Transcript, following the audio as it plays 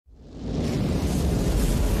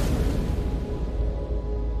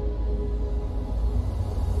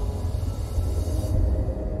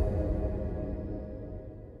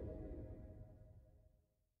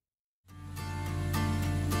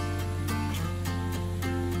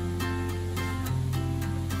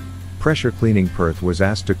Pressure Cleaning Perth was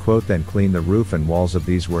asked to quote then clean the roof and walls of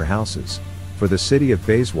these warehouses, for the City of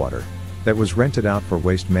Bayswater, that was rented out for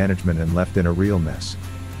waste management and left in a real mess.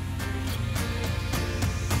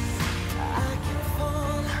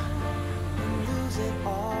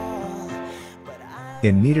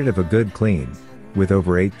 In needed of a good clean, with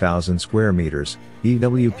over 8,000 square meters,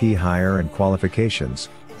 EWP hire and qualifications,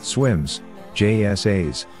 SWIMS,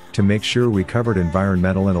 JSAs, to make sure we covered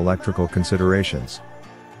environmental and electrical considerations.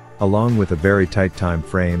 Along with a very tight time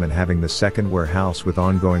frame and having the second warehouse with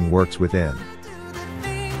ongoing works within.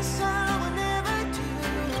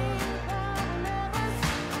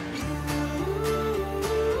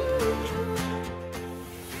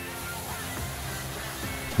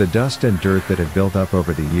 The dust and dirt that had built up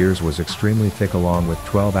over the years was extremely thick, along with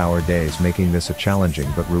 12-hour days, making this a challenging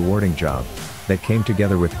but rewarding job, that came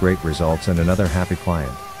together with great results and another happy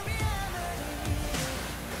client.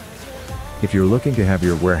 If you're looking to have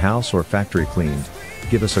your warehouse or factory cleaned,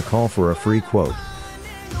 give us a call for a free quote.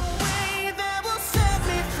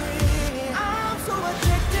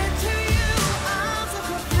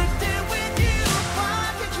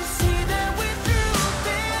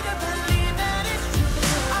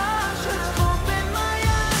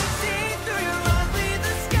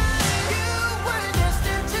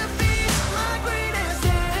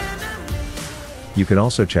 You can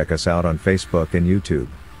also check us out on Facebook and YouTube.